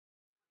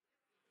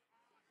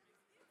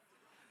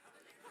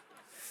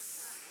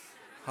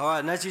All right,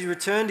 and as you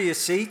return to your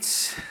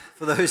seats,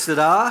 for those that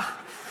are,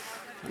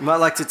 you might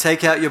like to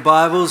take out your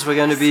Bibles. We're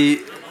going to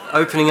be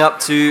opening up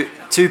to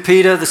 2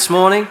 Peter this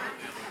morning.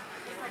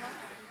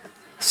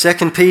 2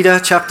 Peter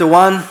chapter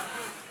 1.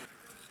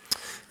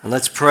 And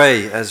let's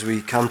pray as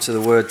we come to the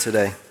Word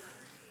today.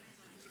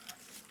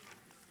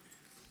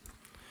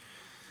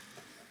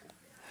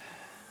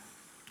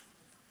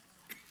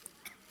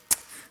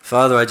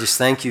 Father, I just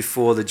thank you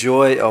for the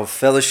joy of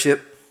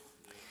fellowship,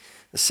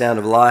 the sound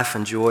of life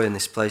and joy in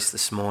this place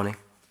this morning.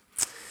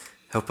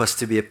 Help us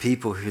to be a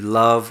people who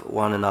love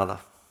one another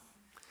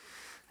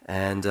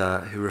and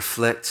who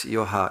reflect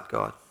your heart,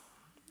 God.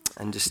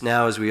 And just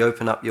now as we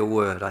open up your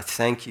word, I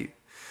thank you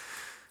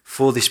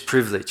for this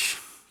privilege.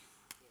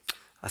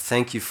 I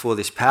thank you for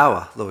this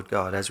power, Lord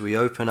God. As we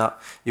open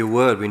up your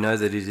word, we know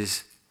that it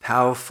is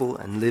powerful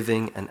and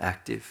living and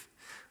active.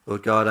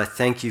 Lord God, I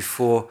thank you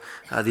for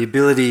the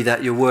ability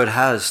that your word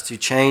has to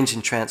change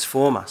and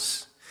transform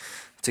us,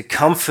 to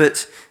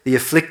comfort the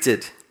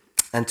afflicted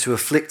and to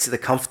afflict the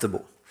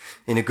comfortable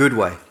in a good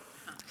way.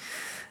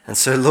 And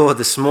so, Lord,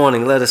 this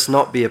morning, let us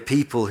not be a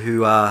people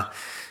who are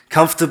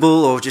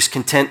comfortable or just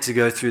content to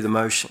go through the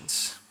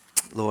motions.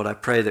 Lord, I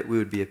pray that we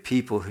would be a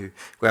people who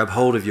grab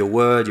hold of your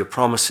word, your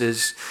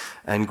promises,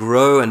 and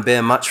grow and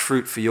bear much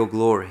fruit for your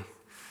glory.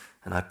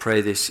 And I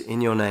pray this in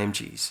your name,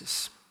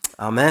 Jesus.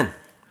 Amen.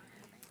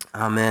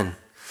 Amen.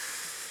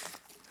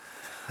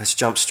 Let's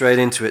jump straight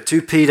into it.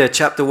 2 Peter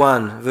chapter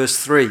 1, verse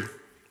 3.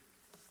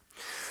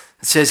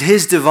 It says,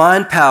 his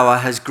divine power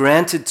has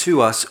granted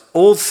to us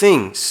all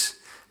things.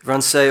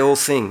 Everyone say all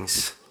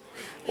things.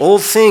 All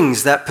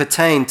things that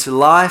pertain to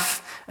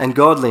life and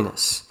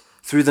godliness,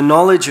 through the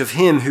knowledge of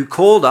him who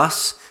called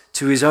us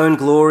to his own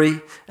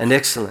glory and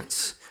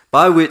excellence,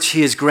 by which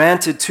he has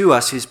granted to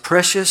us his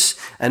precious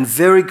and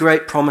very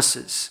great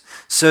promises,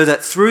 so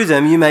that through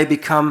them you may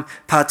become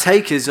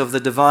partakers of the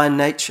divine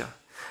nature,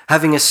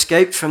 having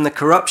escaped from the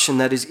corruption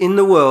that is in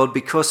the world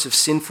because of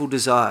sinful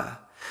desire.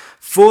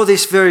 For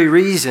this very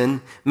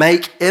reason,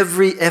 make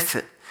every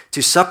effort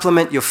to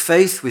supplement your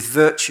faith with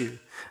virtue,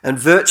 and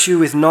virtue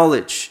with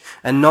knowledge,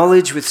 and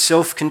knowledge with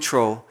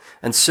self-control,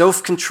 and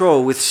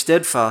self-control with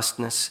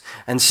steadfastness,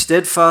 and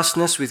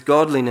steadfastness with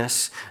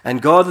godliness,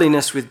 and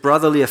godliness with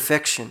brotherly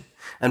affection,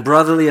 and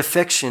brotherly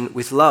affection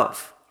with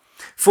love.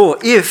 For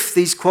if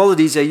these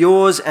qualities are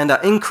yours and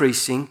are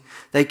increasing,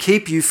 they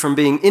keep you from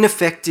being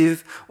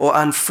ineffective or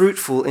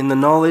unfruitful in the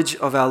knowledge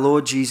of our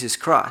Lord Jesus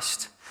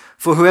Christ.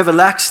 For whoever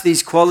lacks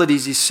these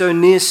qualities is so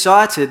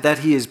nearsighted that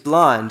he is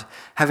blind,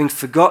 having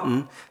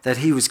forgotten that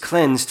he was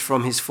cleansed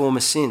from his former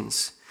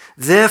sins.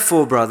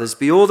 Therefore, brothers,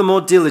 be all the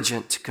more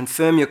diligent to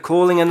confirm your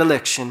calling and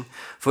election,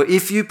 for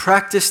if you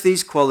practice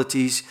these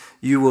qualities,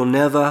 you will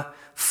never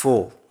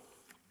fall.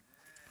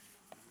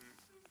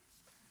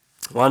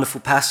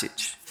 Wonderful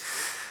passage.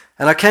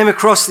 And I came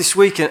across this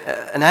week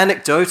an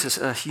anecdote,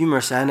 a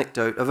humorous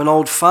anecdote of an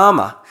old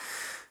farmer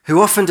who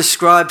often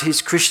described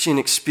his Christian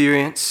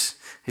experience,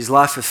 his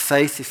life of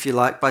faith, if you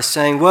like, by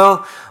saying,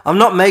 well, I'm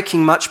not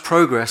making much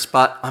progress,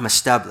 but I'm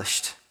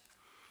established.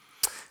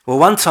 Well,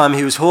 one time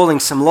he was hauling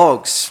some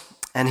logs,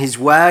 and his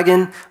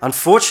wagon,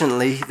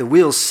 unfortunately, the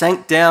wheels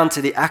sank down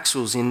to the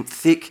axles in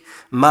thick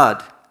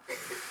mud.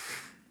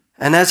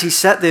 And as he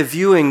sat there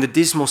viewing the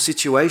dismal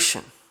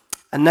situation,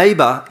 a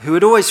neighbor who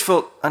had always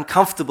felt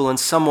uncomfortable and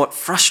somewhat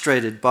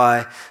frustrated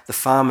by the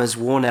farmer's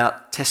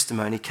worn-out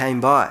testimony came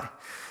by.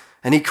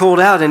 And he called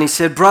out and he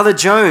said, Brother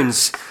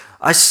Jones,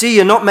 I see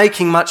you're not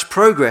making much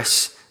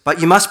progress, but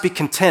you must be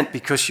content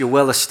because you're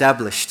well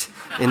established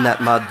in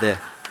that mud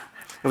there.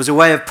 It was a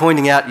way of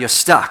pointing out you're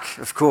stuck,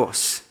 of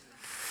course.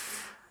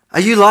 Are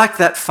you like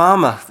that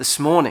farmer this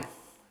morning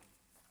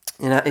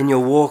in your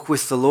walk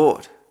with the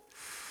Lord?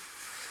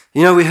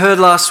 You know, we heard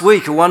last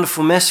week a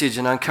wonderful message,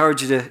 and I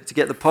encourage you to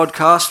get the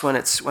podcast when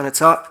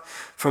it's up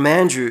from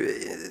Andrew.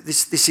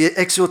 This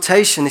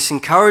exhortation, this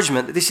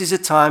encouragement, that this is a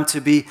time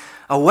to be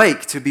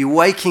awake, to be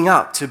waking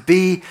up, to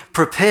be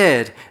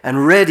prepared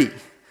and ready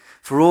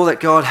for all that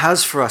God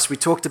has for us. We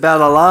talked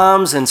about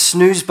alarms and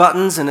snooze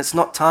buttons, and it's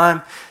not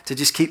time to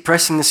just keep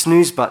pressing the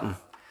snooze button.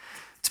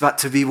 It's about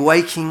to be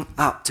waking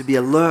up, to be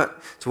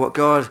alert to what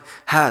God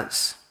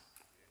has.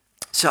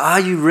 So are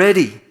you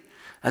ready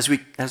as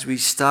we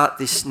start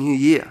this new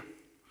year?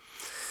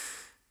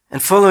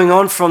 And following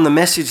on from the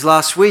message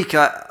last week,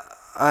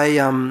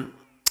 I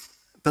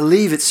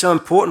believe it's so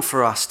important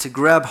for us to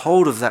grab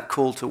hold of that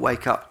call to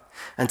wake up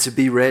and to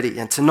be ready,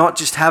 and to not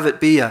just have it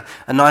be a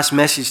nice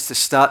message to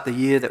start the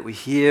year that we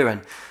hear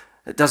and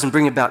it doesn't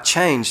bring about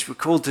change. We're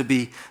called to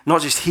be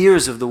not just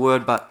hearers of the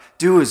word, but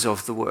doers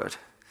of the word.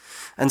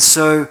 And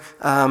so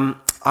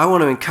I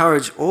want to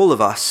encourage all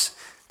of us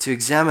to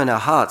examine our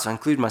hearts. I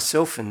include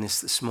myself in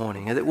this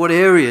morning. What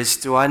areas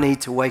do I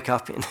need to wake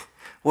up in?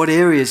 What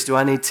areas do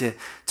I need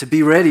to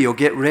be ready or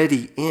get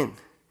ready in?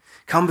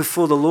 Come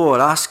before the Lord.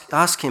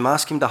 Ask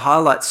Him to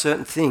highlight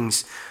certain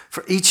things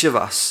for each of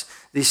us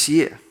this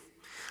year.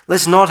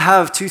 Let's not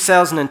have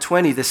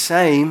 2020 the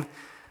same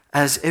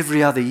as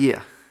every other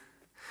year.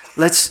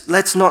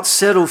 Let's not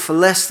settle for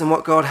less than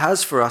what God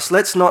has for us.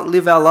 Let's not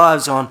live our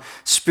lives on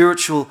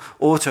spiritual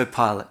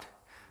autopilot,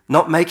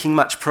 not making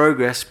much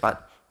progress,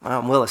 but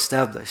I'm well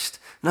established.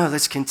 No,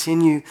 let's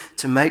continue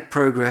to make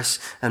progress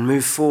and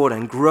move forward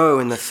and grow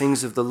in the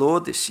things of the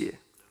Lord this year.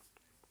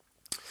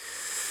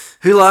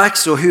 Who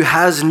likes or who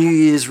has New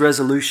Year's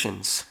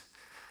resolutions?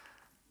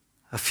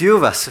 A few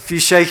of us, a few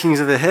shakings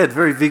of the head,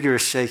 very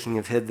vigorous shaking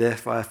of head there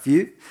by a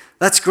few.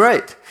 That's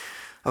great.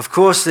 Of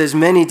course, there's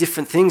many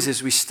different things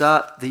as we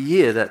start the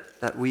year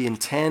that we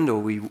intend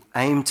or we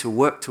aim to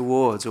work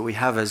towards or we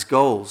have as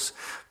goals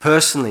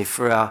personally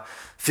for our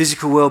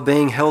physical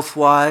well-being,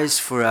 health-wise,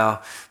 for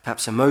our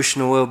perhaps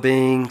emotional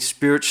well-being,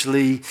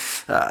 spiritually,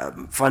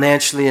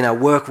 financially, in our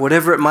work,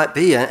 whatever it might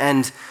be.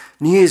 And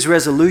New Year's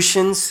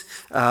resolutions,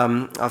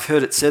 I've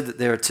heard it said that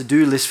they're a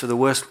to-do list for the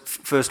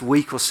first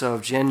week or so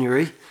of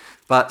January,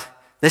 but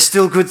they're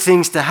still good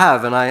things to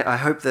have, and I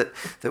hope that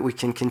we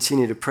can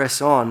continue to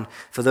press on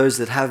for those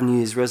that have New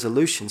Year's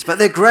resolutions. But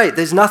they're great.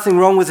 There's nothing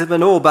wrong with them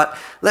at all. But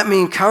let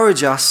me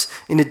encourage us,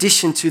 in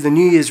addition to the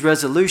New Year's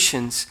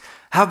resolutions,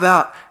 how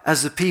about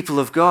as the people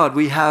of God,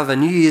 we have a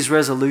New Year's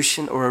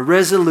resolution or a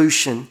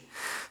resolution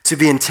to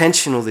be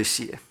intentional this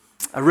year,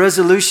 a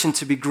resolution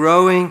to be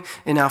growing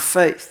in our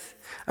faith,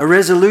 a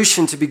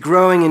resolution to be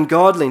growing in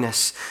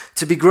godliness,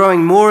 to be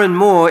growing more and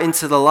more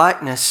into the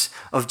likeness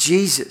of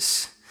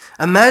Jesus.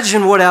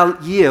 Imagine what our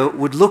year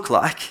would look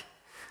like.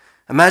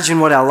 Imagine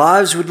what our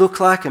lives would look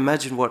like.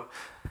 Imagine what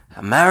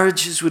our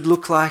marriages would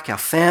look like, our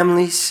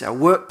families, our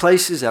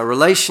workplaces, our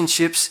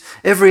relationships,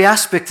 every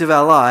aspect of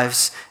our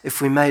lives if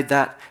we made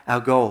that our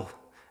goal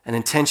and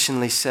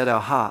intentionally set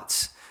our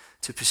hearts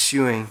to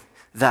pursuing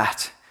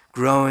that,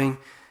 growing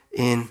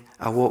in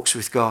our walks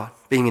with God,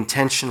 being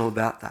intentional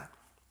about that.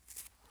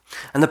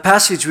 And the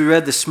passage we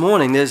read this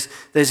morning, there's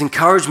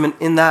encouragement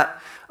in that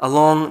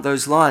along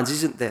those lines,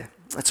 isn't there?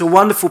 It's a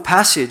wonderful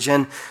passage,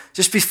 and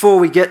just before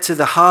we get to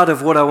the heart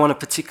of what I want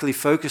to particularly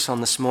focus on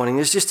this morning,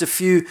 there's just a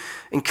few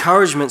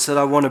encouragements that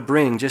I want to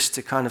bring just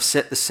to kind of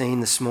set the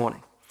scene this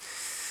morning.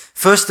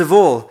 First of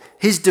all,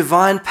 His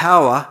divine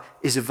power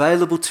is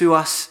available to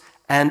us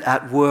and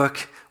at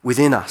work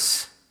within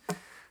us.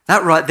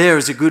 That right there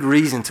is a good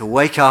reason to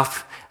wake up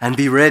and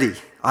be ready,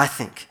 I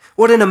think.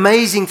 What an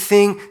amazing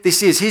thing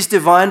this is. His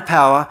divine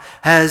power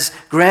has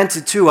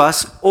granted to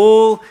us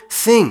all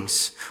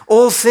things.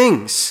 All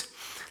things.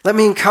 Let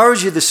me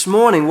encourage you this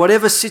morning,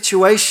 whatever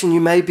situation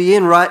you may be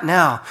in right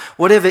now,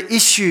 whatever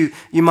issue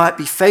you might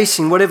be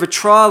facing, whatever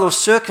trial or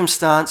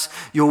circumstance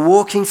you're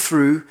walking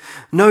through,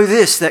 know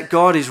this, that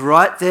God is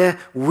right there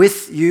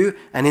with you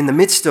and in the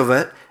midst of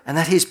it, and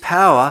that His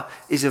power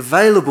is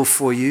available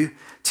for you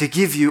to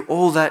give you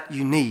all that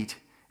you need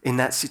in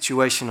that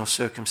situation or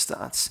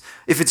circumstance.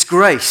 If it's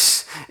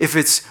grace, if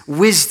it's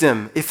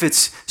wisdom, if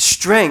it's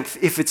strength,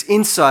 if it's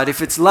insight,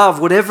 if it's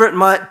love, whatever it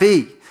might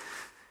be,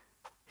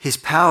 His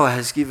power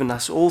has given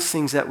us all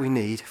things that we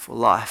need for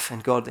life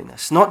and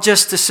godliness. Not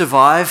just to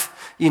survive,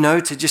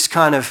 to just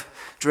kind of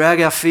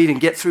drag our feet and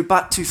get through,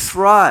 but to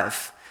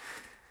thrive.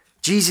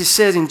 Jesus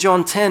said in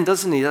John 10,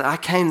 doesn't He, that I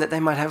came that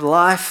they might have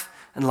life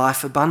and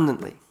life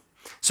abundantly.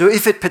 So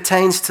if it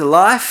pertains to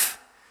life,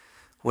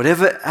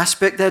 whatever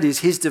aspect that is,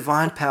 His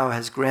divine power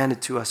has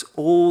granted to us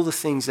all the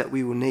things that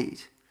we will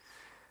need.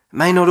 It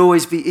may not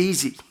always be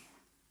easy,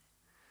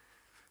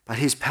 but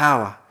His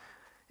power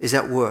is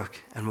at work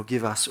and will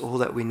give us all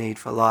that we need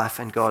for life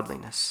and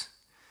godliness.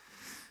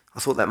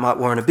 I thought that might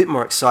warrant a bit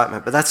more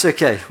excitement, but that's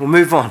okay. We'll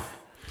move on.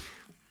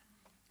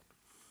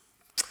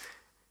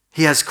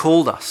 He has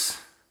called us.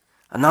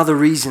 Another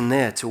reason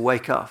there to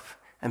wake up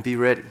and be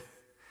ready. It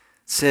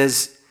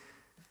says,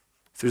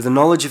 through the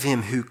knowledge of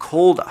Him who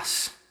called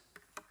us,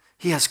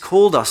 He has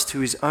called us to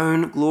His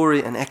own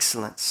glory and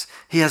excellence.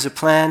 He has a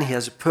plan, He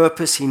has a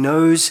purpose, He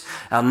knows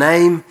our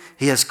name,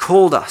 He has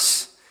called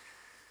us.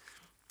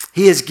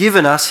 He has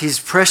given us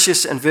His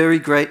precious and very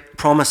great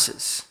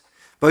promises,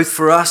 both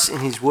for us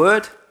in His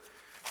word,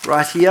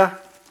 right here,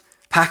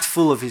 packed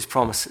full of His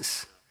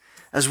promises,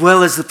 as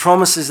well as the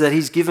promises that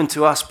He's given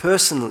to us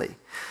personally.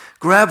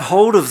 Grab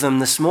hold of them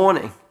this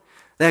morning.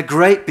 They're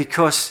great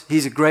because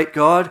He's a great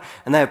God,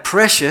 and they're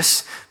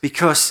precious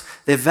because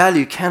their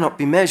value cannot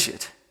be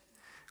measured.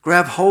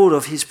 Grab hold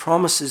of His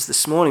promises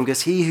this morning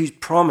because He who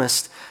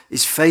promised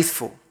is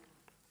faithful.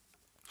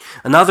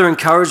 Another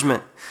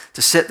encouragement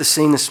to set the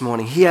scene this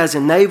morning. He has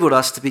enabled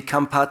us to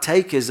become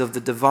partakers of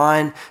the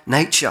divine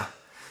nature.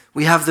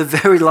 We have the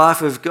very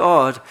life of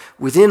God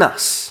within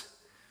us.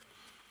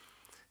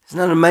 Isn't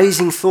that an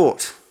amazing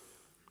thought?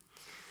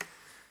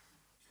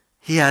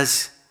 He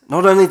has,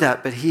 not only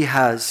that, but He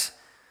has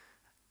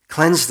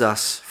cleansed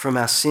us from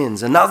our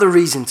sins. Another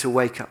reason to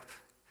wake up.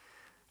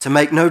 To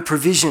make no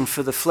provision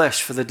for the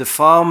flesh, for the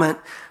defilement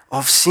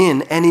of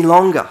sin any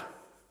longer.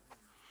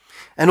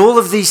 And all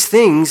of these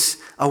things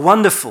are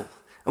wonderful.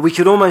 And we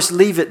could almost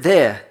leave it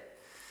there.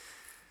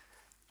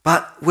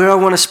 But where I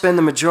want to spend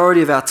the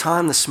majority of our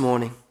time this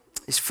morning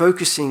is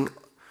focusing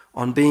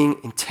on being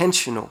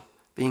intentional,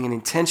 being an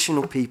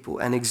intentional people,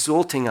 and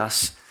exhorting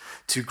us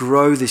to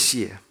grow this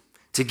year,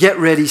 to get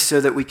ready so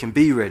that we can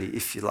be ready,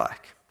 if you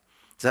like.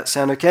 Does that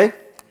sound okay?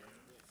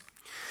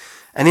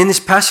 And in this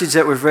passage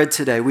that we've read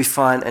today, we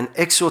find an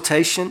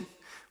exhortation,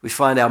 we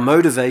find our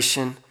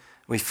motivation,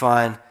 we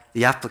find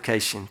the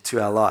application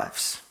to our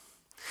lives.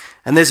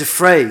 And there's a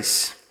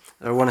phrase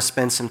that I want to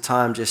spend some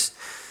time just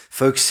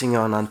focusing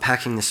on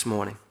unpacking this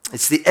morning.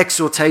 It's the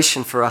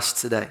exhortation for us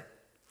today.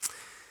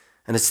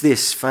 And it's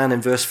this, found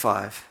in verse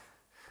 5.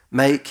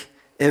 Make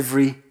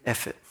every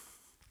effort.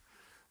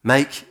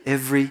 Make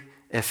every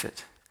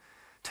effort.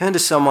 Turn to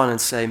someone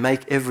and say,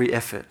 make every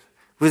effort.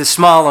 With a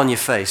smile on your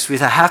face,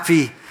 with a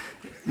happy,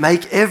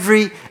 make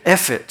every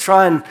effort.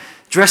 Try and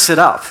dress it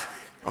up.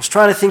 I was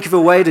trying to think of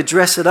a way to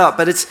dress it up,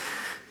 but it's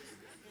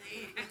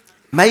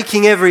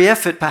making every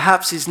effort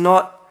perhaps is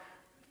not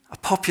a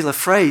popular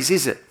phrase,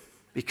 is it?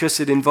 Because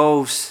it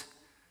involves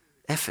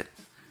effort,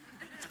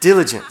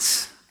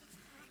 diligence.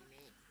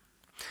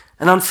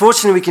 And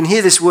unfortunately, we can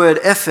hear this word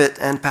effort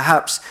and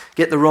perhaps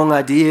get the wrong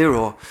idea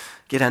or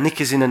get our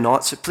knickers in a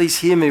knot. So please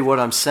hear me what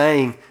I'm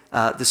saying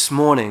this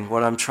morning,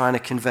 what I'm trying to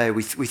convey.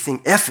 We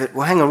think effort,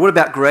 well, hang on, what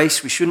about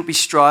grace? We shouldn't be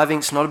striving.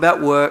 It's not about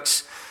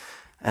works.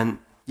 And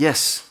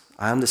yes,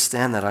 I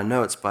understand that. I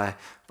know it's by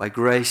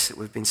grace that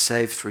we've been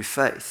saved through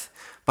faith.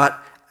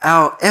 But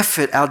our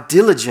effort, our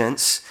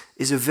diligence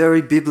is a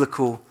very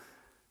biblical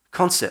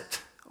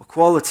concept or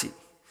quality.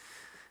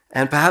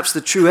 And perhaps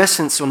the true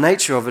essence or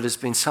nature of it has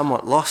been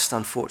somewhat lost,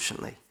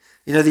 unfortunately.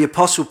 You know, the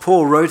Apostle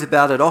Paul wrote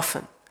about it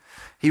often.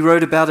 He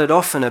wrote about it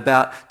often,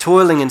 about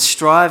toiling and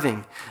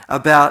striving,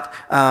 about,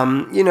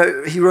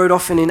 he wrote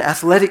often in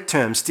athletic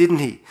terms, didn't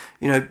he?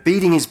 You know,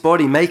 beating his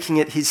body, making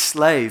it his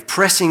slave,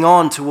 pressing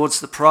on towards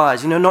the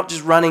prize. You know, not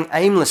just running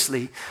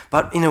aimlessly,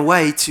 but in a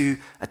way to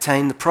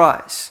attain the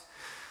prize.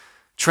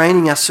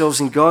 Training ourselves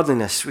in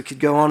godliness. We could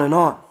go on and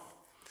on.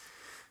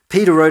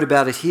 Peter wrote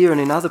about it here and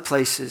in other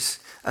places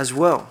as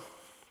well.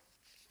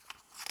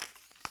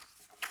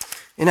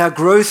 In our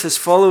growth as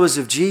followers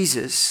of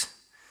Jesus,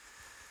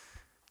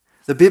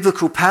 the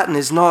biblical pattern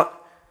is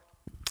not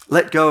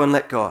let go and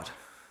let God.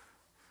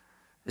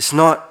 It's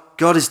not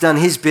God has done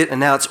his bit and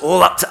now it's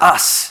all up to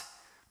us.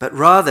 But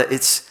rather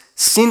it's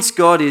since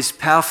God is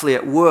powerfully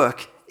at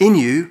work in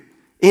you,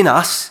 in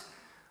us,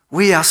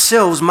 we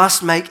ourselves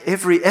must make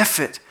every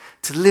effort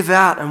to live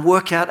out and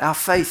work out our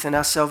faith and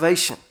our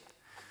salvation.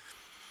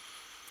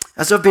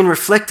 As I've been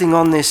reflecting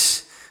on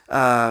this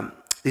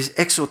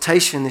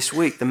exhortation this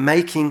week, the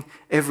making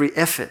every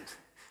effort,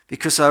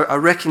 because I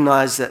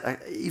recognize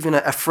that even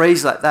a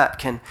phrase like that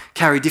can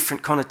carry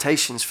different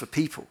connotations for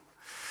people.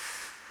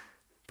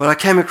 But I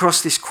came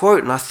across this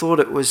quote and I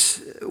thought it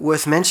was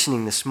worth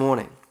mentioning this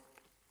morning.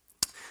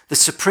 The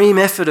supreme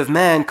effort of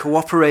man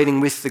cooperating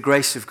with the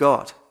grace of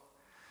God.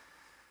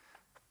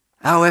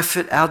 Our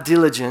effort, our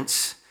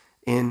diligence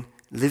in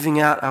living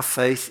out our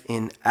faith,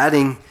 in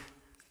adding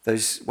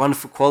those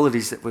wonderful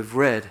qualities that we've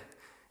read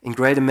in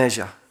greater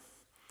measure,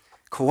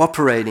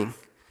 cooperating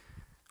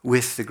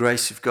with the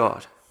grace of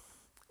God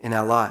in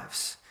our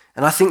lives.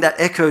 And I think that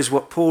echoes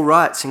what Paul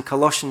writes in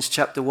Colossians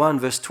chapter 1,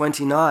 verse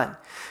 29.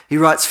 He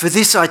writes, for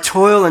this I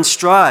toil and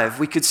strive.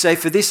 We could say,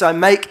 for this I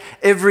make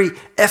every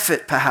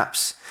effort,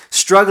 perhaps,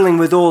 struggling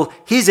with all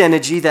his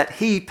energy that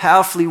he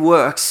powerfully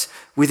works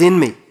within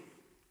me.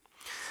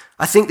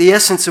 I think the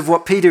essence of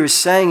what Peter is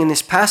saying in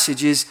this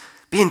passage is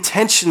be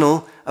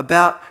intentional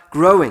about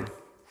growing.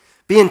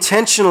 Be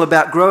intentional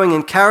about growing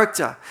in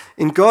character,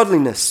 in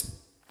godliness,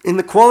 in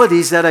the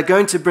qualities that are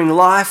going to bring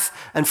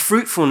life and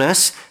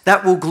fruitfulness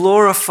that will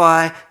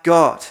glorify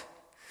God.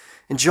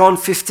 In John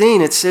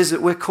 15, it says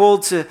that we're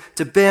called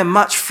to bear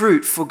much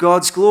fruit for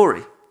God's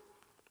glory.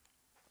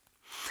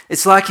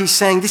 It's like he's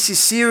saying, this is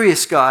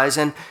serious, guys,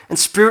 and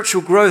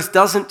spiritual growth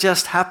doesn't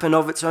just happen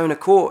of its own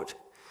accord,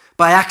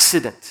 by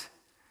accident.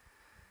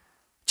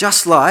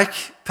 Just like,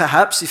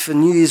 perhaps, if a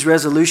New Year's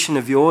resolution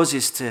of yours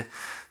is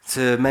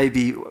to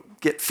maybe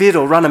get fit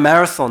or run a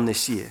marathon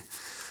this year.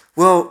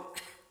 Well,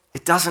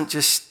 it doesn't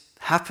just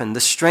happen. The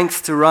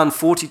strength to run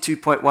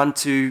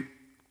 42.12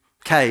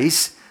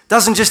 Ks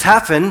doesn't just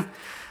happen,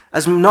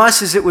 as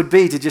nice as it would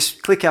be to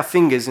just click our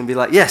fingers and be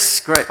like,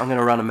 yes, great, I'm going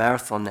to run a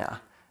marathon now.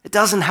 It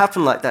doesn't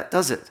happen like that,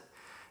 does it?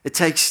 It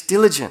takes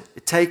diligence.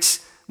 It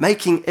takes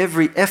making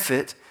every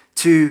effort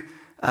to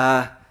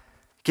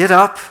get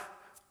up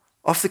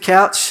off the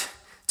couch,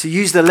 to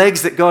use the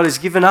legs that God has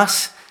given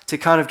us, to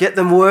kind of get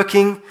them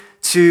working,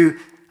 to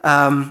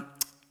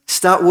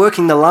start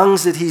working the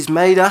lungs that he's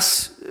made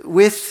us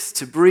with,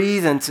 to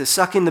breathe and to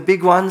suck in the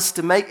big ones,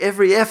 to make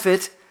every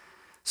effort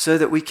so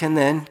that we can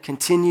then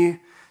continue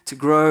to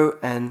grow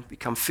and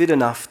become fit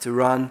enough to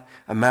run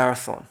a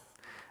marathon.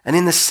 And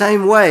in the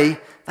same way,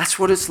 that's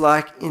what it's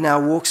like in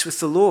our walks with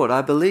the Lord,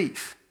 I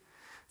believe.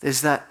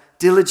 There's that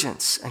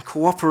diligence and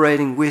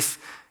cooperating with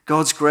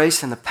God's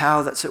grace and the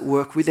power that's at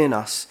work within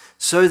us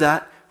so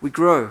that we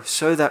grow,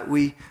 so that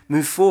we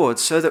move forward,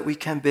 so that we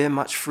can bear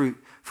much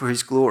fruit for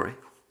his glory.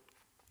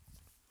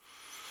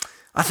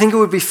 I think it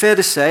would be fair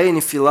to say, and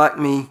if you're like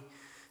me,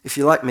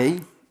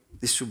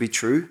 this will be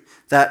true,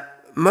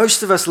 that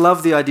most of us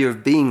love the idea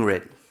of being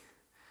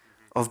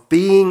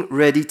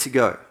ready to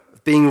go,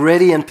 of being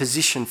ready and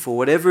positioned for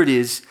whatever it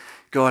is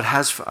God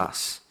has for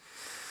us.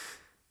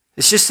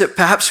 It's just that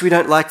perhaps we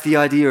don't like the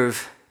idea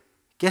of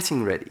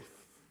getting ready,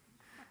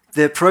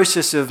 the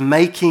process of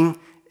making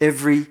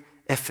every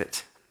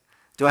effort.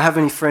 Do I have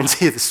any friends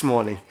here this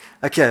morning?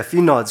 Okay, a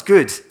few nods,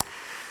 good.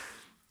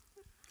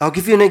 I'll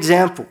give you an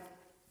example.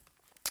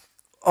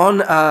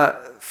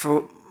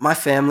 For my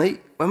family,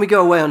 when we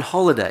go away on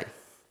holiday,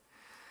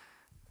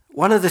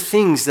 one of the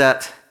things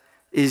that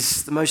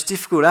is the most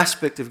difficult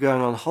aspect of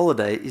going on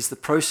holiday is the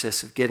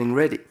process of getting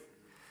ready.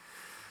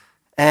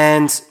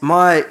 And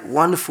my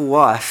wonderful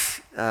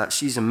wife,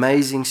 she's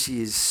amazing.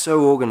 She is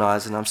so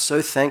organized, and I'm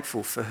so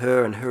thankful for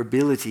her and her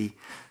ability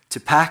to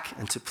pack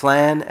and to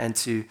plan and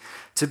to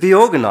be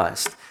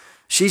organized.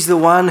 She's the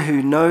one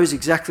who knows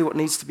exactly what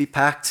needs to be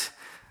packed.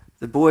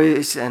 The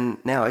boys and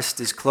now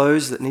Esther's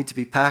clothes that need to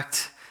be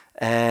packed,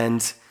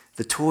 and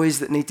the toys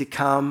that need to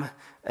come,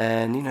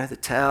 and the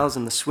towels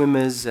and the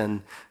swimmers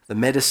and the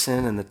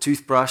medicine and the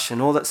toothbrush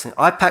and all that stuff.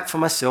 I pack for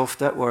myself,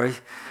 don't worry.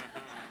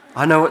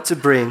 I know what to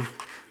bring.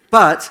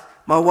 But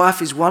my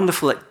wife is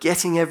wonderful at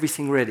getting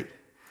everything ready,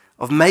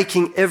 of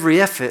making every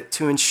effort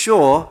to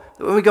ensure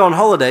that when we go on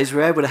holidays,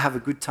 we're able to have a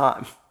good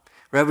time.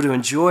 We're able to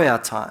enjoy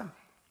our time.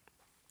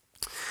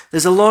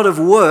 There's a lot of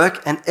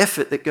work and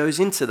effort that goes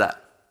into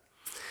that.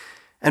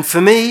 And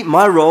for me,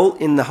 my role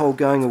in the whole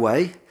going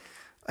away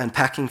and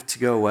packing to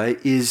go away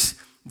is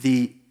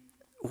the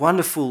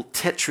wonderful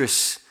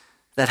Tetris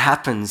that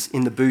happens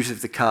in the boot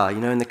of the car,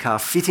 in the car,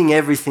 fitting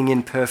everything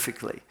in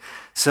perfectly.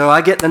 So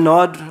I get the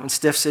nod when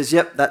Steph says,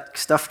 yep, that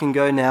stuff can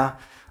go now.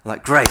 I'm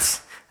like,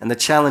 great. And the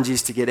challenge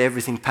is to get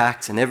everything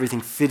packed and everything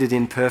fitted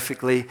in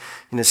perfectly,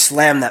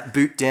 slam that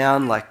boot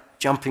down like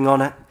jumping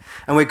on it,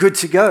 and we're good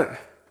to go.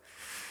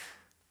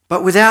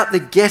 But without the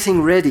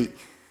getting ready,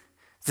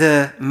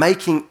 the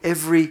making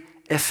every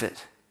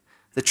effort,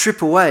 the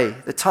trip away,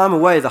 the time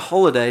away, the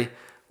holiday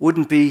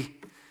wouldn't be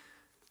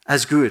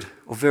as good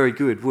or very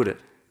good, would it?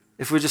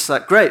 If we're just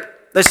like, great,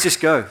 let's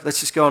just go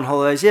on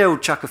holidays. Yeah, we'll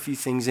chuck a few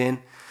things in.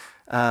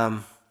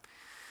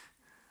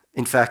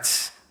 In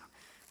fact,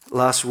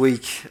 last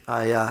week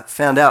I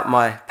found out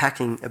my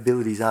packing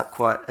abilities aren't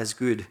quite as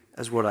good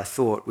as what I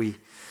thought. We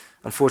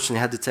unfortunately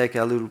had to take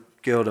our little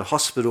girl to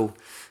hospital,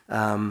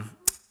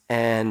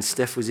 and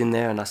Steph was in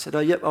there, and I said, oh,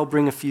 yep, I'll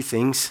bring a few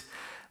things.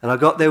 And I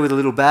got there with a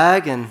little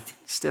bag, and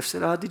Steph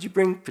said, oh, did you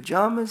bring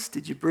pajamas?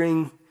 Did you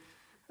bring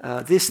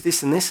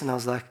this, and this? And I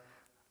was like,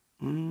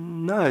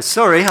 no,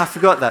 sorry, I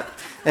forgot that.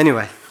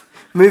 Anyway,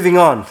 moving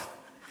on.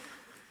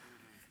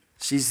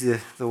 She's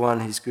the one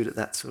who's good at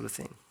that sort of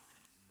thing.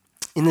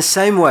 In the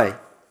same way,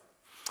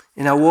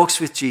 in our walks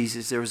with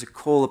Jesus, there is a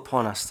call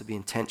upon us to be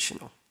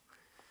intentional,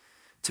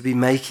 to be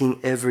making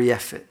every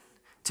effort,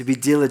 to be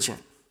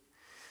diligent,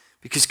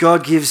 because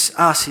God gives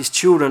us, his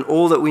children,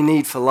 all that we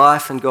need for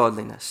life and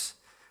godliness.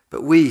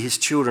 But we, his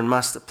children,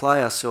 must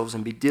apply ourselves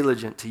and be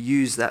diligent to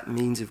use that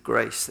means of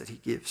grace that he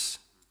gives.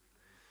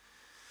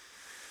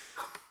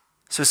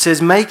 So it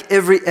says, make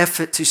every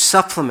effort to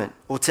supplement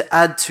or to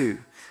add to.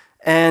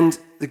 And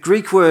the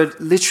Greek word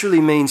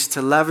literally means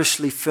to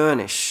lavishly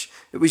furnish.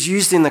 It was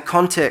used in the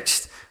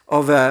context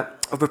of a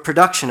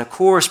production, a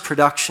chorus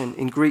production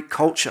in Greek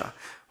culture,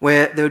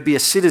 where there would be a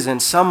citizen,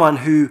 someone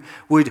who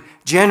would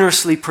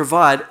generously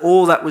provide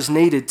all that was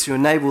needed to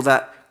enable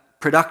that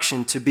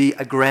production to be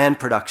a grand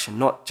production,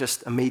 not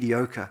just a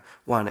mediocre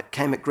one. It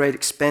came at great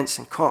expense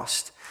and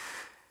cost.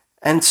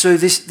 And so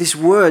this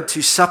word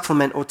to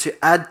supplement or to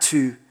add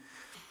to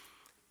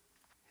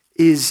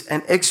is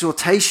an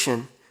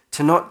exhortation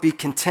to not be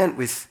content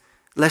with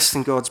less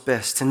than God's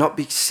best, to not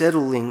be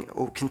settling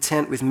or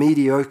content with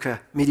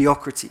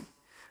mediocrity,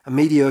 a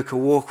mediocre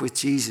walk with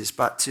Jesus,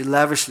 but to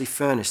lavishly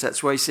furnish.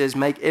 That's why he says,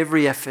 make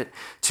every effort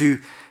to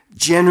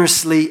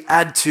generously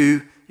add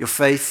to your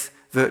faith,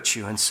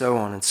 virtue, and so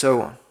on and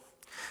so on.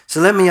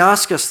 So let me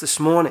ask us this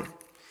morning,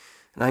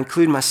 and I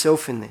include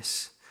myself in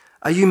this,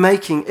 are you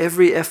making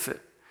every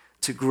effort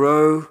to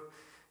grow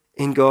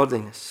in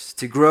godliness,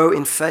 to grow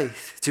in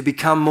faith, to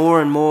become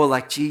more and more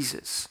like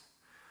Jesus?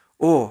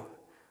 Or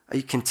are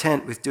you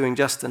content with doing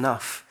just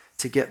enough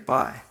to get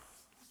by?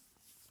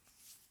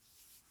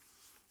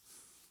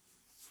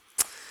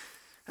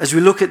 As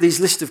we look at these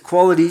list of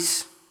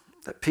qualities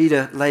that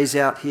Peter lays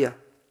out here,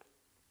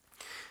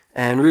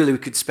 and really we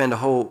could spend a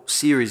whole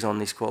series on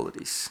these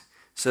qualities.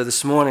 So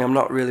this morning I'm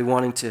not really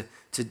wanting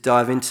to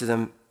dive into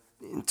them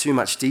in too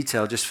much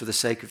detail just for the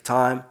sake of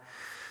time.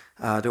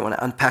 I don't want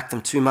to unpack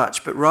them too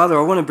much, but rather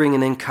I want to bring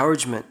an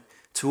encouragement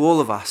to all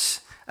of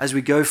us as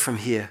we go from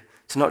here,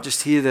 to not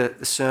just hear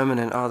the sermon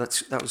and, oh,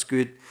 that was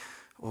good,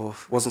 or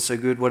wasn't so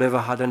good, whatever,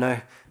 I don't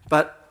know,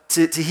 but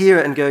to hear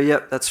it and go,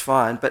 yep, that's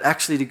fine, but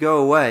actually to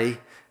go away,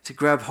 to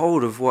grab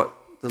hold of what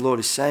the Lord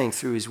is saying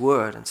through his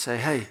word and say,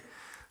 hey,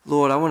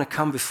 Lord, I want to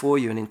come before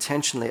you and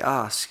intentionally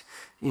ask,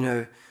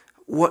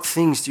 what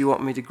things do you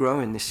want me to grow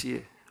in this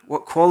year?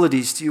 What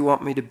qualities do you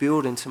want me to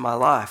build into my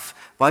life?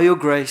 By your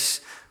grace,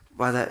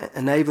 by the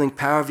enabling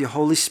power of your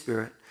Holy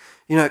Spirit.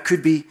 It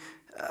could be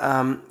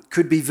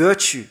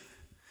virtue.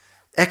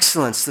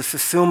 Excellence, the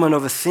fulfillment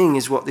of a thing,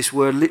 is what this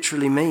word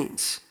literally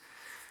means.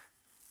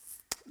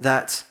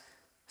 That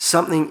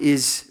something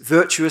is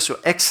virtuous or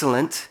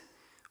excellent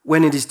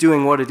when it is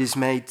doing what it is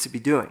made to be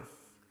doing.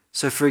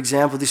 So, for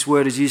example, this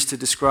word is used to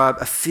describe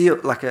a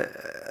field, like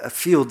a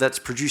field that's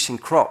producing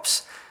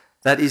crops.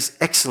 That is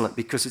excellent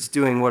because it's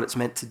doing what it's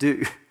meant to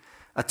do.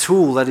 A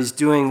tool that is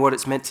doing what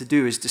it's meant to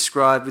do is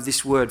described with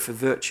this word for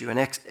virtue, and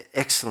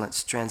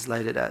excellence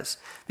translated as,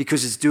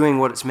 because it's doing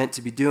what it's meant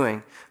to be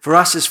doing. For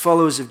us as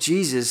followers of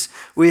Jesus,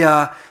 we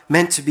are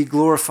meant to be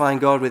glorifying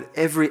God with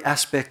every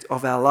aspect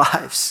of our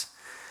lives.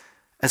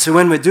 And so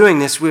when we're doing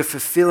this, we're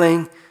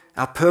fulfilling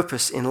our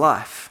purpose in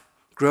life,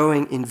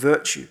 growing in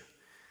virtue.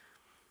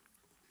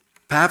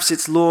 Perhaps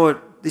it's, Lord,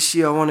 this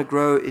year I want to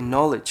grow in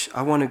knowledge.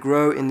 I want to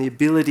grow in the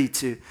ability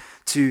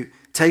to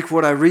take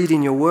what I read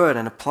in your word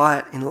and apply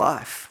it in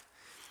life.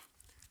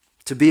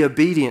 To be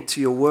obedient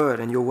to your word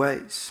and your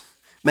ways.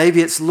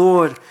 Maybe it's,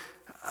 Lord,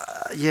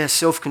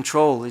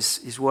 self-control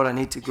is what I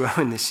need to grow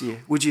in this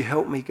year. Would you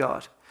help me,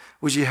 God?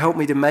 Would you help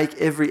me to make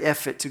every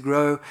effort to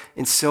grow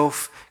in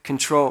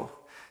self-control?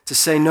 To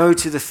say no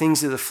to the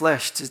things of the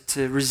flesh,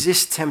 to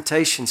resist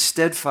temptation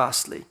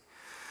steadfastly.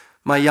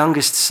 My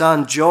youngest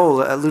son,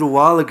 Joel, a little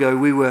while ago,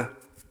 we were,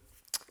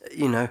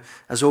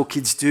 as all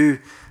kids do,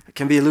 it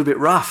can be a little bit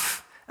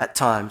rough at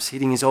times,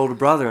 hitting his older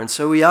brother. And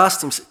so we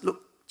asked him,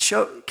 look,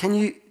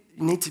 you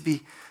need to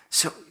be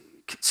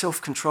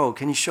self-controlled.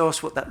 Can you show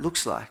us what that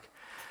looks like?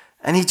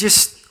 And he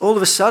just, all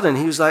of a sudden,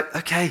 he was like,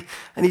 okay.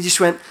 And he just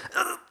went,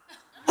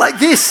 like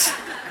this.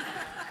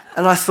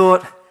 And I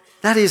thought,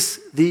 that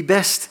is the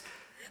best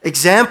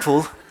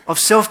example of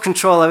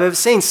self-control I've ever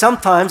seen.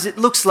 Sometimes it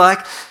looks like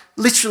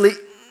literally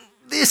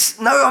this.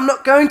 No, I'm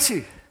not going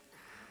to.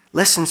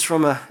 Lessons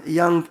from a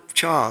young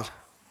child.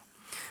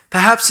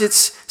 Perhaps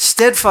it's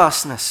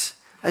steadfastness.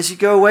 As you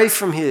go away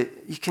from here,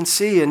 you can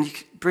see and you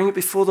can bring it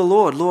before the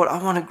Lord. Lord,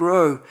 I want to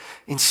grow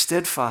in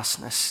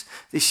steadfastness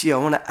this year. I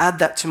want to add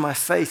that to my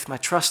faith, my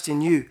trust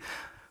in you.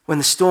 When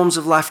the storms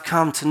of life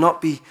come, to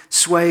not be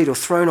swayed or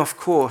thrown off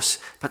course,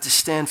 but to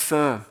stand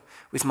firm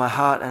with my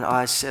heart and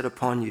eyes set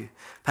upon you.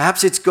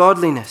 Perhaps it's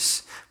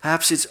godliness.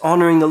 Perhaps it's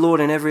honoring the Lord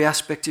in every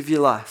aspect of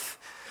your life.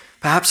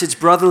 Perhaps it's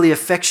brotherly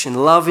affection,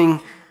 loving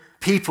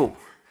people.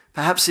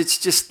 Perhaps it's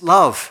just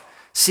love.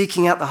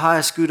 Seeking out the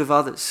highest good of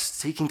others,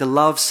 seeking to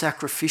love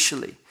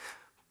sacrificially.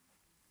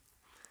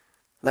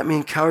 Let me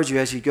encourage you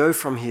as you go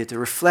from here to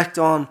reflect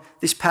on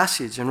this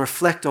passage and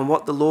reflect on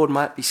what the Lord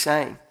might be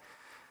saying.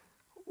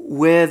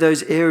 Where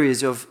those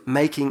areas of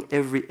making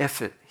every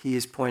effort he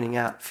is pointing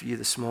out for you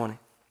this morning.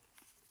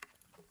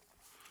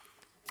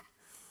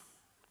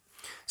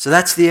 So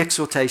that's the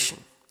exhortation.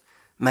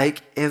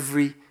 Make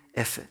every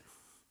effort.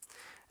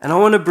 And I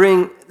want to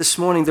bring this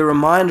morning the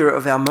reminder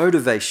of our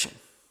motivation.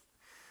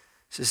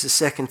 This is the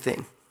second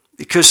thing.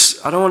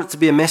 Because I don't want it to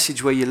be a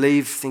message where you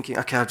leave thinking,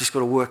 okay, I've just got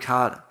to work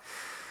harder.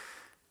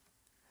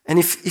 And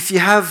if you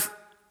have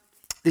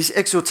this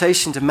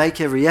exhortation to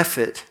make every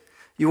effort,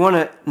 you want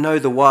to know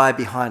the why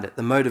behind it,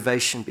 the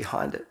motivation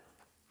behind it.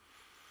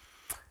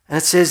 And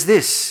it says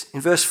this in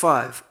verse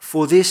 5,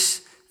 for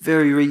this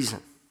very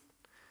reason.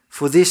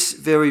 For this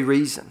very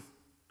reason.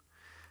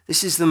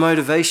 This is the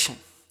motivation.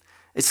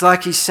 It's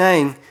like he's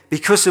saying,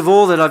 because of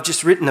all that I've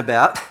just written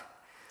about,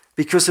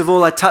 because of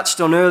all I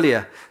touched on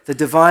earlier, the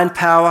divine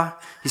power,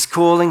 his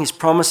calling, his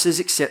promises,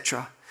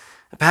 etc.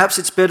 And perhaps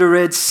it's better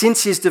read,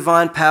 since his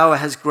divine power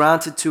has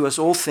granted to us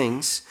all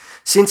things,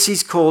 since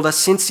he's called us,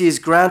 since he has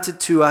granted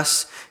to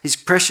us his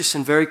precious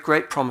and very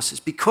great promises.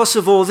 Because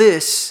of all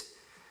this,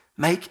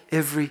 make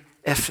every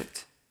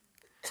effort.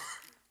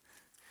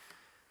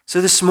 So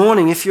this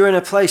morning, if you're in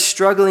a place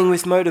struggling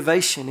with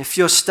motivation, if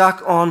you're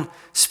stuck on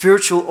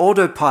spiritual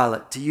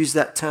autopilot, to use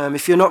that term,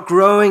 if you're not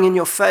growing in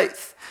your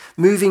faith,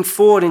 moving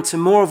forward into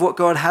more of what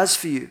God has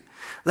for you,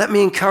 let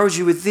me encourage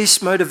you with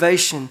this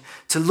motivation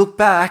to look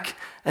back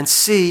and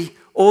see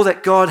all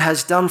that God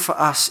has done for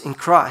us in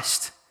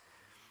Christ.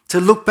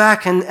 To look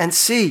back and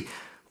see,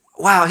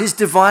 wow, his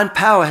divine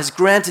power has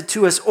granted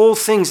to us all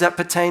things that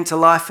pertain to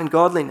life and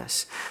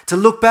godliness. To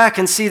look back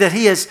and see that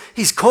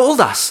he's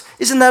called us.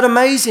 Isn't that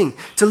amazing?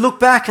 To look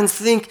back and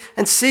think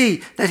and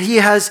see that he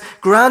has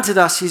granted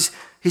us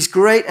his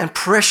great and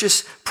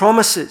precious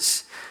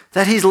promises.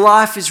 That his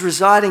life is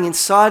residing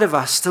inside of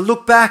us. To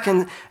look back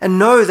and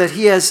know that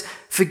he has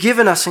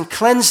forgiven us and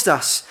cleansed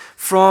us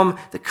from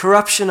the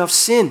corruption of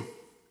sin.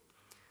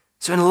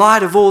 So in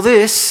light of all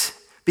this,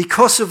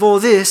 because of all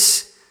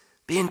this,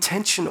 be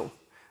intentional.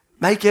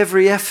 Make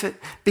every effort.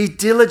 Be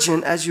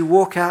diligent as you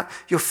walk out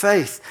your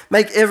faith.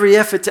 Make every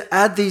effort to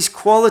add these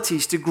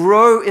qualities, to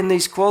grow in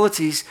these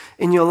qualities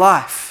in your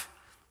life.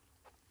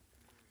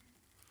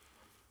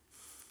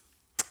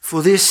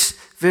 For this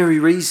very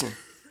reason,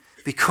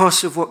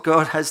 because of what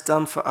God has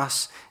done for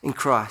us in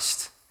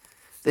Christ.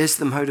 There's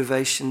the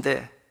motivation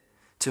there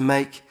to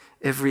make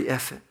every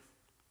effort.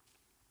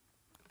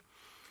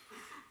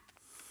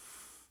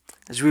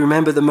 As we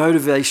remember the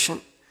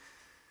motivation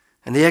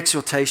and the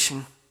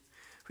exhortation,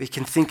 we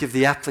can think of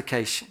the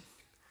application,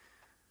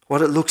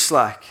 what it looks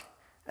like,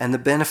 and the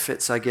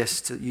benefits, I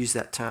guess, to use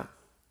that term.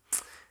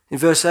 In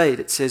verse 8,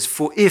 it says,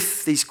 "For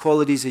if these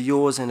qualities are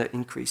yours and are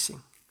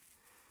increasing."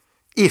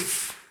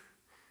 If.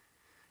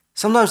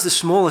 Sometimes the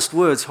smallest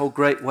words hold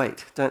great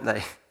weight, don't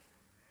they?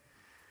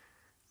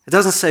 It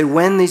doesn't say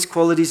when these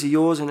qualities are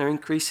yours and are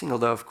increasing,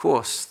 although of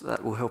course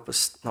that will help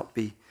us not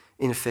be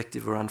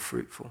ineffective or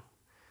unfruitful.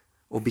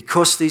 Or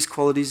because these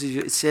qualities are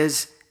yours. It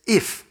says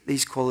if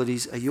these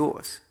qualities are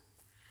yours.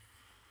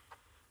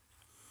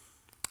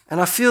 And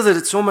I feel that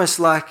it's almost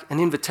like an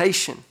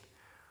invitation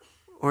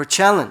or a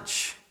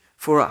challenge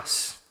for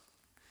us.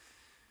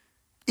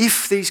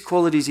 If these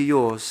qualities are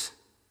yours,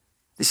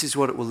 this is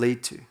what it will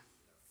lead to.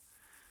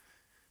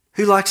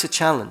 Who likes a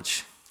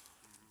challenge?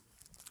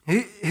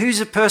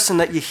 Who's a person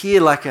that you hear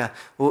like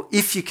well,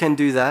 if you can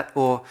do that,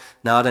 or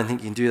no, I don't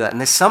think you can do that.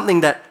 And there's something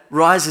that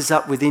rises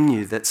up within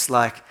you that's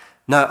like,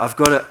 no,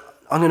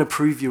 I'm going to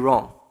prove you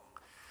wrong.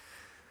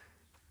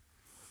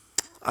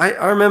 I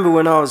remember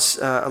when I was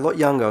a lot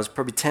younger, I was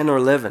probably 10 or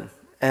 11,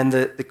 and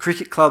the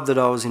cricket club that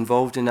I was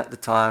involved in at the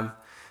time,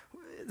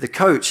 the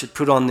coach had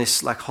put on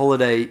this like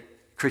holiday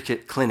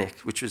cricket clinic,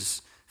 which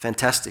was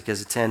fantastic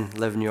as a 10,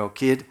 11-year-old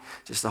kid,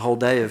 just a whole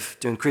day of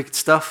doing cricket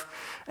stuff.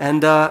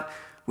 And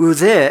we were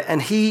there,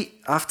 and he,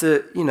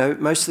 after,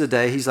 most of the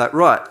day, he's like,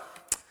 right,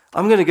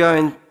 I'm going to go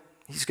in,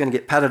 he's going to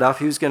get padded up,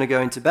 he was going to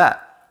go into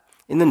bat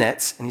in the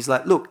nets, and he's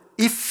like, look,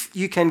 if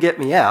you can get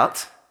me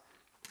out,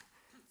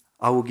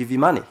 I will give you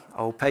money.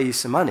 I will pay you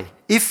some money,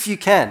 if you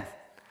can.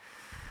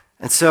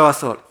 And so I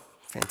thought,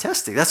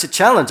 fantastic, that's a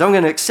challenge. I'm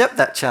going to accept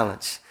that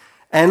challenge.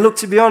 And look,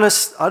 to be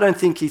honest, I don't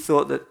think he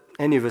thought that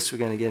any of us were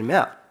going to get him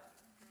out.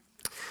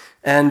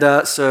 And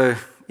so,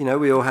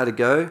 we all had a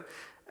go.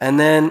 And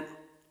then,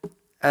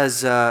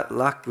 as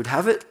luck would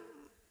have it,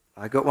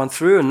 I got one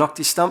through and knocked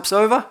his stumps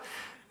over.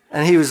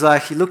 And he was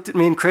like, he looked at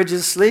me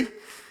incredulously.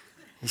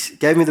 He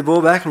gave me the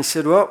ball back and he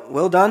said,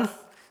 well done.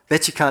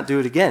 Bet you can't do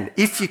it again.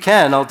 If you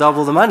can, I'll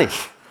double the money.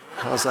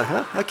 I was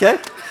like, okay,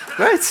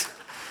 great.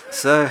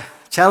 So,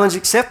 challenge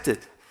accepted.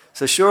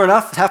 So sure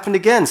enough, it happened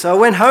again. So I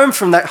went home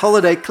from that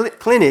holiday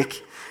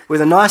clinic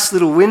with a nice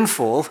little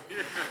windfall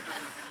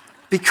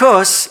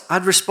because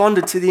I'd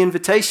responded to the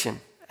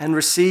invitation and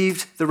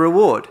received the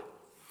reward.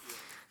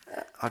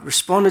 I'd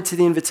responded to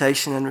the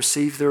invitation and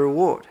received the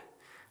reward.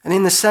 And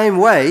in the same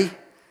way, it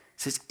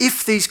says,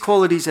 if these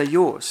qualities are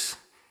yours,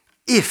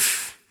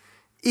 if,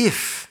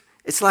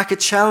 it's like a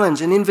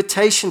challenge, an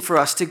invitation for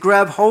us to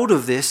grab hold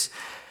of this.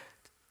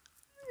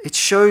 It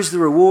shows the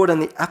reward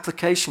and the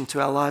application to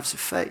our lives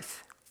of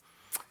faith.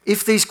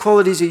 If these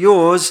qualities are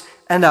yours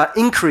and are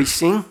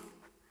increasing,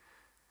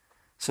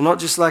 so not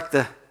just like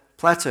the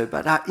plateau,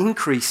 but are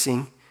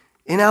increasing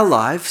in our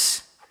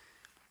lives,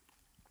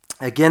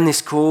 again,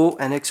 this call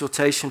and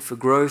exhortation for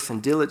growth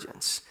and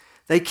diligence,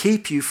 they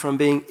keep you from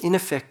being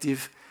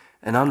ineffective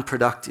and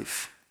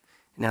unproductive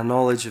in our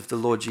knowledge of the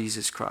Lord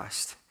Jesus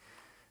Christ.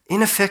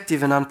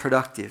 Ineffective and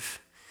unproductive.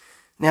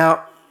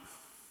 Now,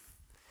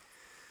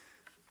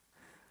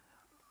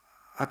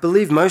 I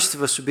believe most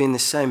of us would be in the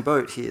same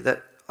boat here,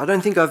 that I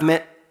don't think I've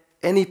met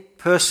any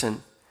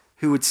person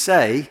who would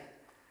say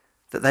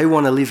that they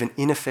want to live an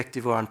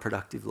ineffective or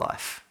unproductive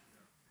life.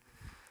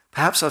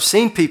 Perhaps I've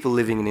seen people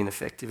living an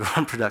ineffective or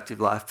unproductive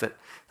life, but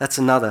that's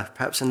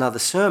perhaps another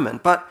sermon.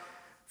 But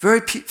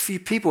very few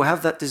people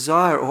have that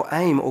desire or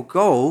aim or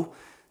goal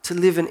to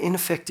live an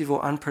ineffective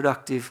or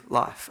unproductive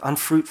life,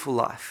 unfruitful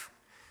life.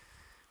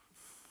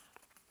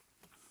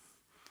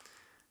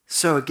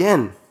 So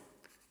again,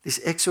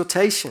 this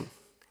exhortation,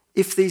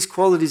 if these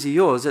qualities are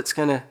yours, it's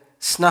going to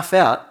snuff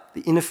out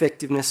the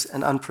ineffectiveness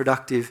and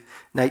unproductive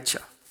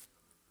nature.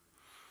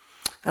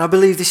 And I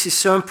believe this is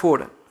so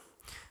important.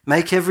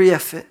 Make every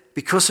effort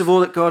because of all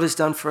that God has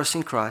done for us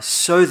in Christ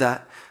so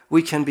that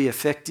we can be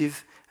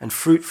effective and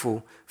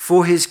fruitful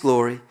for His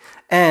glory.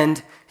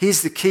 And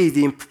here's the key,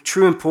 the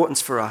true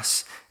importance for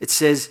us. It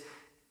says,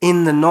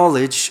 in the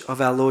knowledge of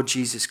our Lord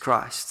Jesus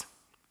Christ.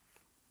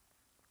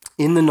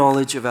 In the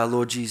knowledge of our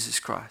Lord Jesus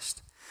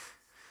Christ.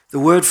 The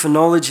word for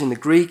knowledge in the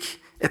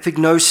Greek,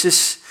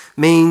 epignosis,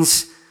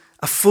 means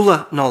a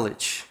fuller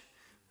knowledge.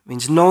 It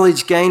means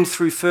knowledge gained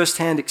through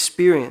first-hand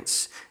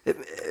experience.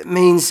 It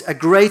means a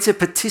greater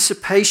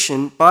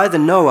participation by the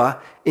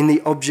knower in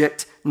the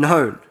object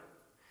known.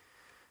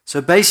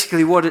 So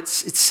basically what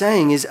it's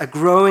saying is a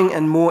growing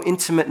and more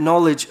intimate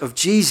knowledge of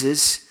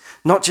Jesus,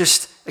 not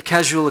just a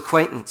casual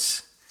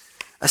acquaintance,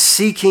 a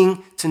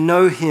seeking to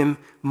know Him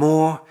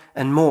more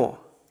and more.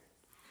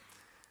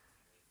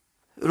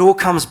 It all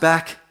comes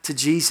back to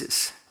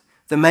Jesus,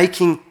 the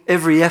making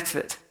every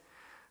effort,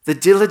 the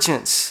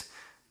diligence.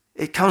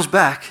 It comes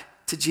back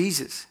to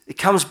Jesus. It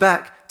comes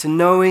back to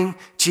knowing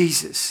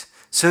Jesus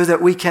so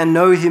that we can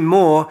know Him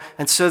more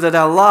and so that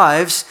our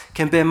lives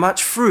can bear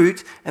much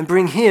fruit and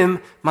bring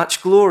Him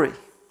much glory.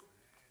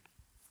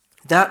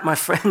 That, my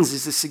friends,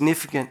 is the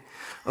significance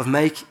of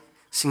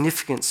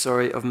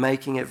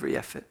making every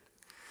effort.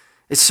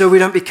 It's so we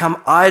don't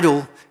become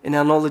idle in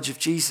our knowledge of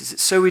Jesus.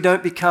 It's so we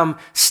don't become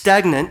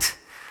stagnant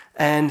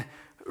and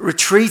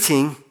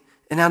retreating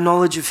in our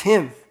knowledge of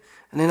Him.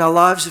 and in our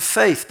lives of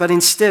faith, but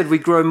instead we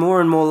grow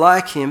more and more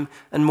like him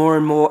and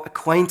more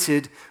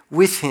acquainted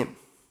with him.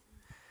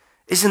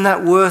 Isn't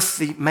that worth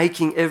the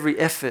making every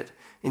effort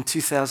in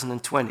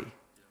 2020?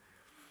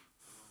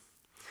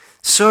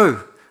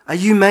 So, are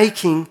you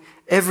making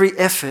every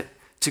effort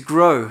to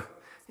grow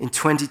in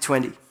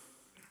 2020?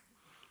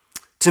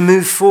 To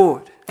move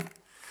forward?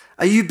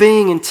 Are you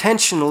being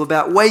intentional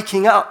about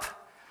waking up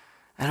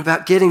and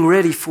about getting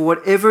ready for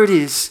whatever it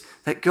is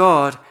that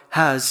God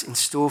has in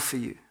store for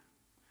you?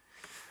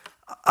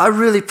 I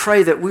really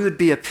pray that we would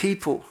be a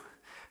people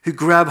who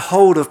grab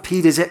hold of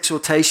Peter's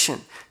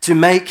exhortation to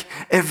make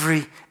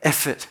every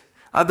effort.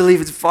 I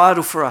believe it's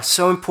vital for us,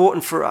 so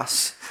important for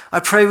us. I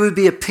pray we would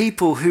be a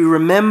people who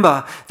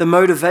remember the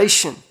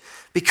motivation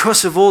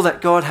because of all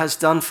that God has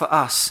done for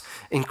us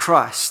in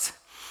Christ.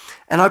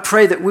 And I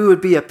pray that we would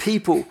be a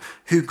people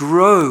who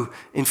grow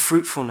in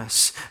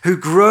fruitfulness, who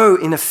grow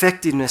in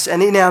effectiveness,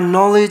 and in our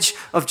knowledge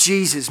of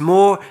Jesus,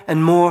 more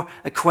and more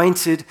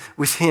acquainted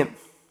with him.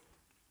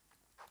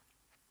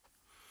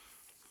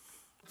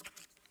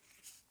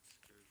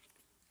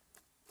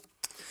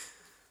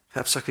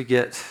 Perhaps I could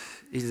get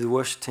either the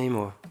worship team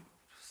or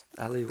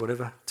Ali,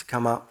 whatever, to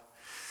come up.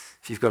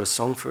 If you've got a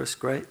song for us,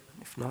 great.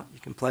 If not, you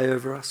can play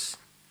over us.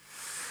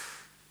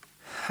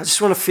 I just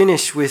want to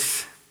finish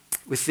with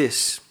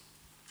this.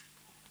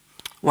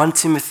 1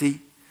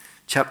 Timothy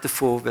chapter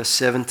 4, verse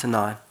 7 to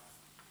 9.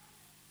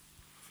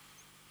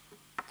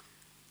 It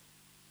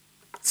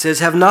says,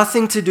 have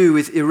nothing to do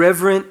with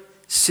irreverent,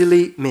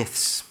 silly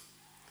myths.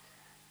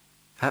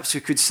 Perhaps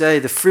we could say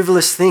the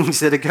frivolous things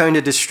that are going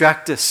to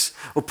distract us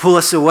or pull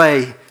us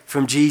away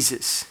from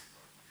Jesus.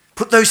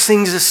 Put those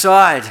things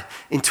aside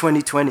in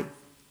 2020.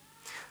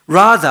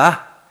 Rather,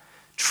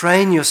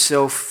 train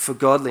yourself for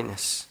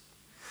godliness.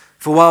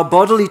 For while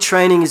bodily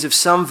training is of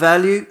some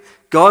value,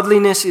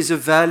 godliness is of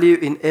value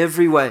in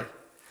every way,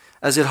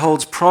 as it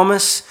holds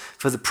promise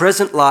for the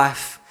present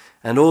life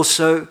and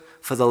also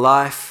for the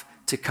life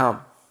to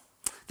come.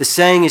 The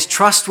saying is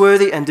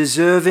trustworthy and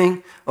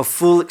deserving of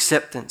full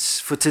acceptance.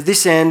 For to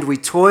this end we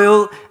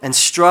toil and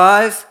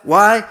strive.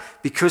 Why?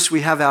 Because we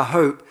have our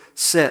hope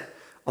set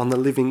on the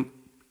living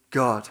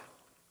God.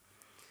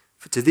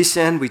 For to this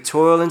end we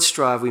toil and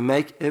strive. We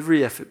make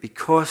every effort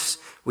because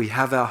we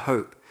have our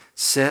hope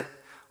set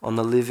on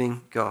the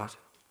living God.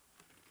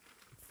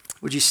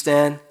 Would you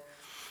stand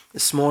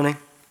this morning?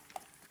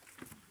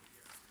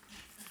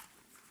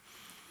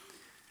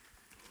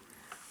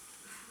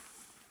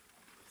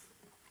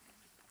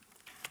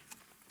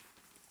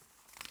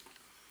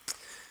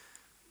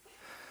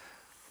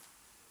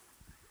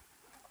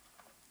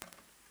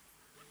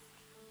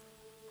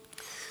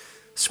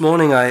 This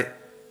morning I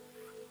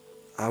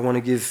want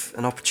to give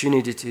an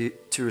opportunity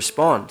to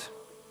respond.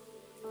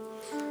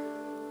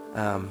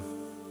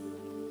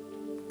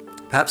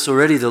 Perhaps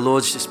already the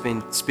Lord's just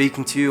been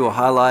speaking to you or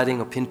highlighting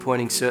or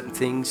pinpointing certain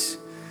things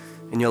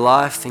in your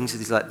life, things that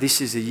He's like, this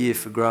is a year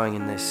for growing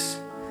in this.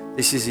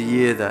 This is a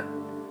year that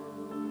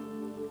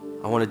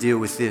I want to deal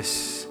with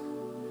this.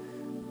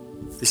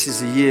 This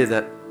is a year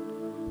that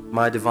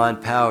my divine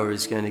power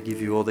is going to give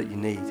you all that you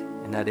need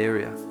in that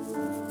area.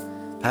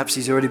 Perhaps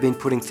He's already been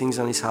putting things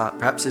on His heart.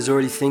 Perhaps there's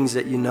already things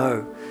that you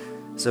know.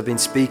 As I've been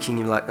speaking,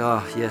 you're like,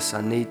 oh yes,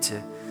 I need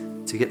to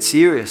get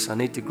serious. I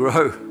need to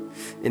grow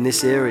in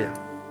this area.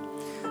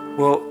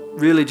 Well,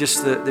 really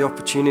just the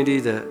opportunity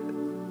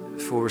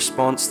for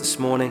response this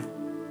morning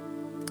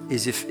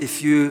is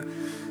if you,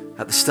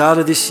 at the start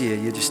of this year,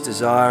 you're just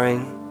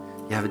desiring,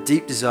 you have a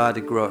deep desire to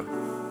grow.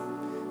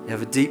 You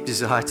have a deep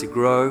desire to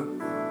grow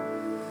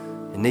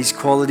in these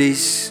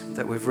qualities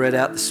that we've read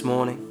out this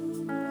morning,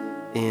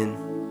 in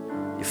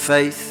your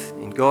faith,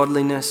 in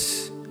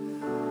godliness,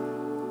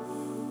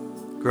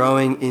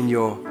 growing in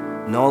your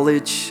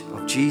knowledge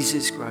of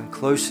Jesus, growing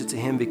closer to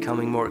Him,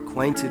 becoming more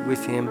acquainted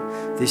with Him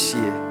this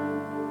year.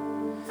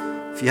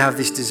 If you have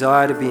this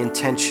desire to be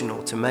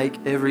intentional, to make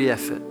every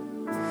effort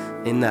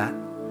in that,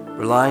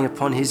 relying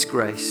upon His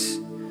grace,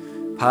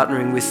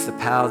 partnering with the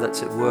power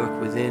that's at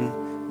work within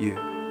you,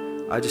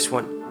 I just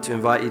want to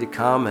invite you to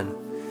come and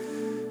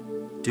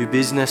do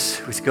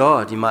business with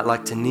God. You might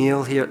like to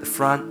kneel here at the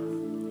front.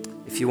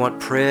 If you want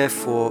prayer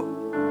for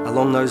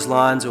along those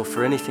lines or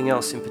for anything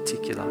else in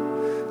particular,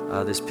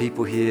 there's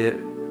people here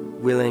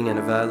willing and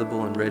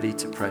available and ready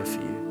to pray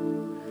for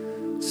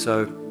you.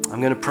 So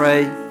I'm going to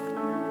pray.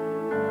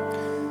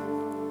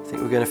 I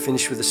think we're going to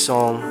finish with a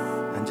song,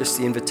 and just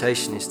the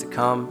invitation is to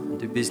come and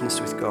do business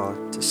with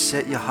God, to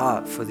set your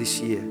heart for this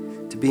year,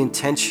 to be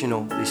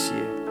intentional this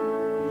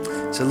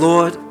year. So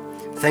Lord,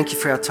 thank you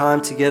for our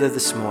time together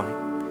this morning.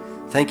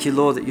 Thank you,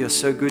 Lord, that you're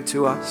so good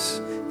to us.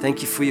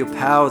 Thank you for your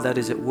power that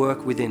is at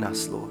work within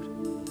us, Lord.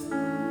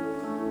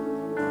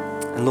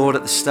 And Lord,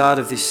 at the start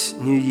of this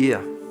new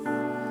year,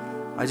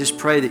 I just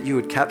pray that you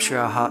would capture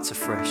our hearts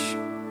afresh.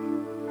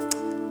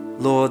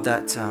 Lord,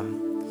 that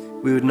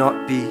we would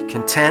not be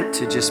content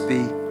to just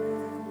be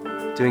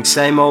doing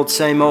same old,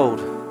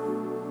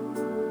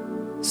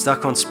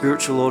 stuck on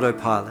spiritual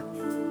autopilot.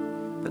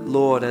 But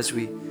Lord, as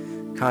we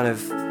kind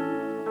of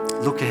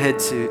look ahead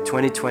to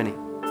 2020,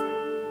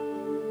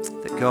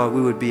 that, God,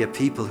 we would be a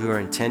people who are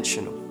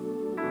intentional,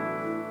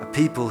 a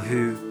people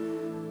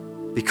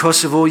who,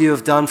 because of all you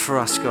have done for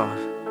us, God,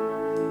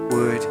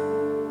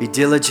 would be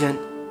diligent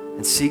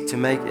and seek to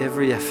make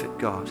every effort,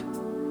 God,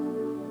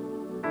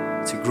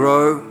 to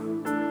grow,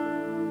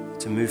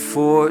 to move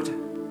forward,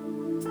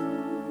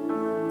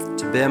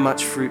 to bear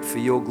much fruit for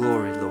your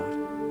glory, Lord.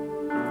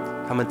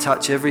 Come and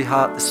touch every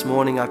heart this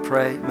morning, I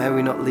pray. May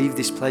we not leave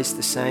this place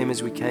the same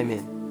as we came in.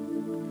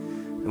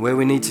 And where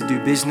we need to do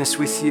business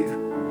with you,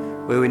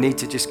 where we need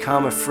to just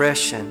come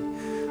afresh and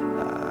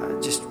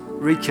just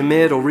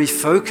recommit or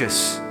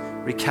refocus,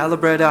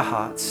 recalibrate our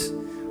hearts,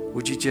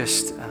 would you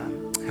just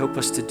help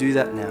us to do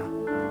that now?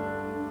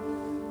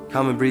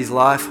 Come and breathe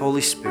life,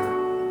 Holy Spirit.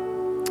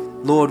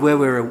 Lord,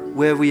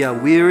 where we are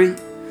weary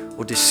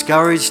or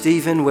discouraged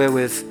even, where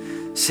we've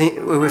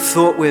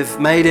thought we've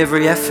made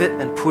every effort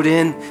and put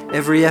in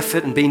every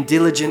effort and been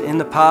diligent in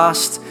the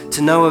past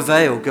to no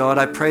avail, God,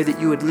 I pray that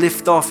you would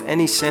lift off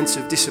any sense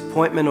of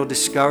disappointment or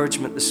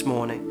discouragement this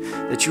morning,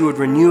 that you would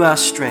renew our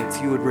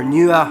strength, you would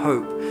renew our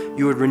hope,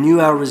 you would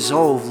renew our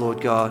resolve, Lord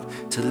God,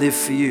 to live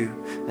for you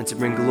and to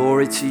bring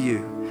glory to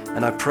you.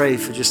 And I pray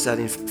for just that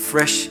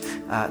fresh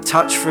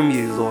touch from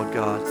you, Lord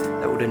God,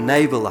 that would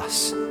enable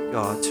us,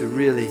 God, to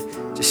really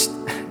just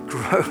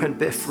grow and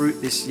bear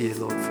fruit this year,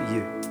 Lord, for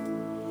you.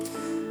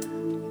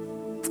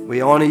 We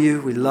honor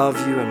you, we love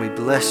you, and we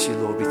bless you,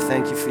 Lord. We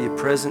thank you for your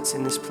presence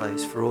in this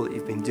place, for all that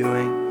you've been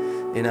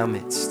doing in our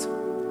midst.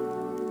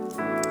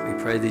 We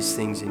pray these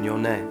things in your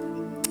name.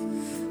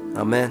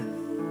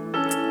 Amen.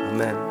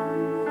 Amen.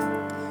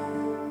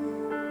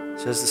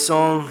 So as the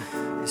song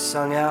is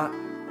sung out,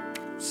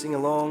 sing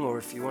along, or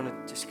if you want to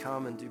just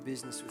come and do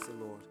business with the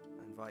Lord,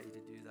 I invite you to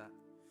do that.